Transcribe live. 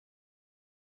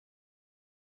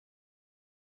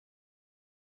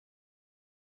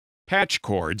Patch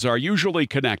cords are usually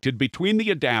connected between the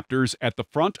adapters at the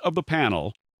front of the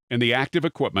panel and the active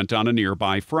equipment on a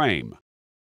nearby frame.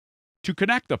 To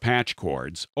connect the patch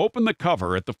cords, open the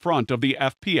cover at the front of the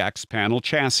FPX panel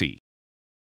chassis.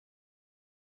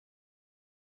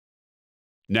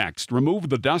 Next, remove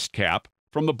the dust cap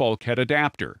from the bulkhead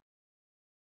adapter.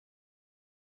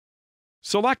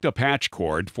 Select a patch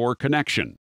cord for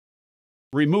connection.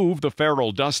 Remove the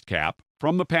ferrule dust cap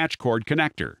from the patch cord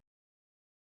connector.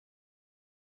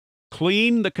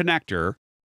 Clean the connector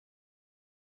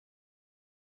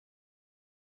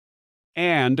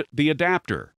and the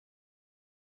adapter.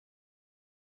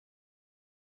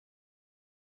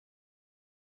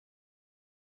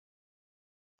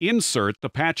 Insert the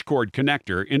patch cord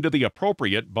connector into the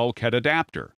appropriate bulkhead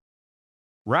adapter.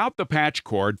 Route the patch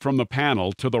cord from the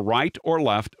panel to the right or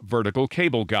left vertical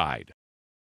cable guide.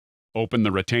 Open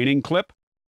the retaining clip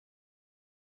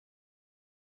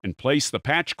and place the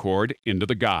patch cord into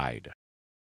the guide.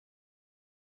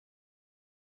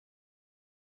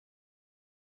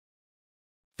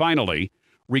 Finally,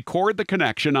 record the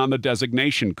connection on the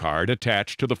designation card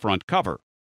attached to the front cover.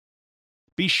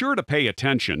 Be sure to pay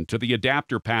attention to the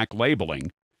adapter pack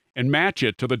labeling and match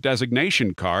it to the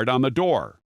designation card on the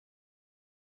door.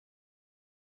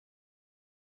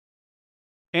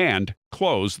 And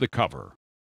close the cover.